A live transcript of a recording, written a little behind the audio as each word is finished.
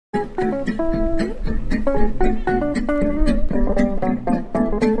Well,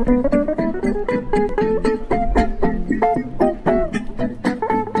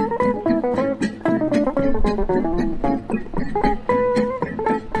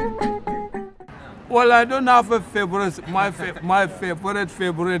 I don't have a favorite. My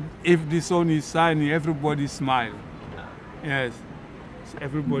favorite, if the sun is shining, everybody smile. Yes,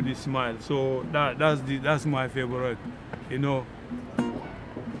 everybody smile. So that's my favorite, you know.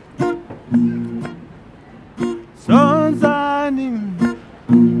 Sun shining,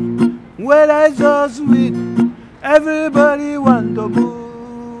 weather so sweet, everybody want to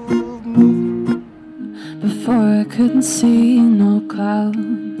move. Before I couldn't see no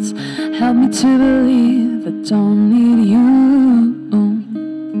clouds, help me to believe I don't need you.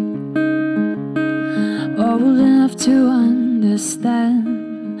 Old enough to understand,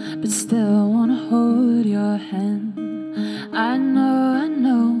 but still wanna hold your hand. I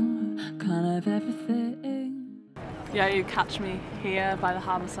know, kind of everything. Yeah, you catch me here by the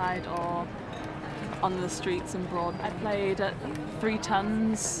harbour side or on the streets in Broad. I played at 3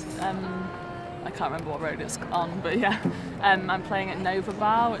 Tons. I can't remember what road it's on, but yeah. I'm playing at Nova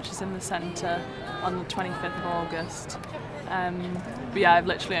Bar, which is in the centre, on the 25th of August. But yeah, I've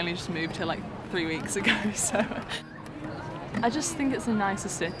literally only just moved here like 3 weeks ago, so. I just think it's a nicer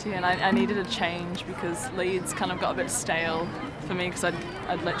city, and I needed a change because Leeds kind of got a bit stale for me because I'd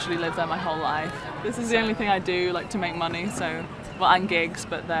literally lived there my whole life. This is the only thing I do like to make money, so, well, and gigs,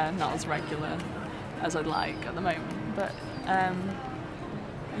 but they're not as regular as I'd like at the moment. But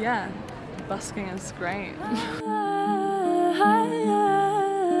yeah. Busking is great.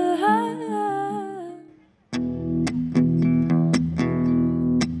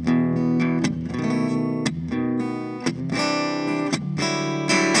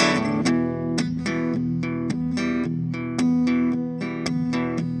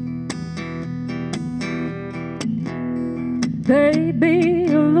 Baby,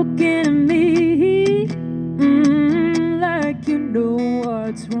 you're looking at me like you know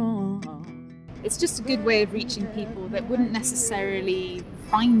what's wrong. It's just a good way of reaching people that wouldn't necessarily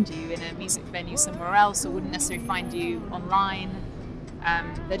find you in a music venue somewhere else, or wouldn't necessarily find you online.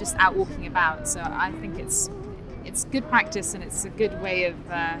 They're just out walking about, so I think it's good practice, and it's a good way of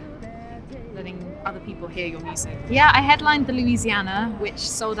letting other people hear your music. Yeah, I headlined the Louisiana, which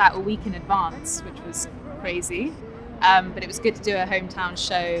sold out a week in advance, which was crazy. But it was good to do a hometown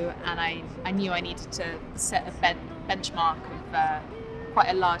show, and I knew I needed to set a benchmark of quite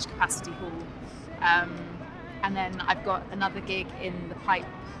a large capacity hall. And then I've got another gig in the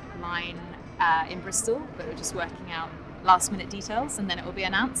pipeline in Bristol, but we're just working out last minute details, and then it will be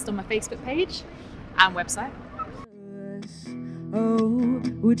announced on my Facebook page and website. Oh,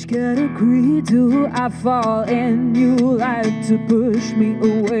 which category do I fall in? You like to push me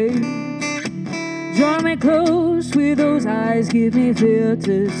away. Draw me close with those eyes, give me fear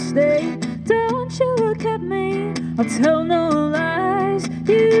to stay. Don't you look at me, I'll tell no lies.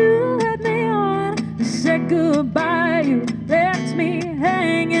 You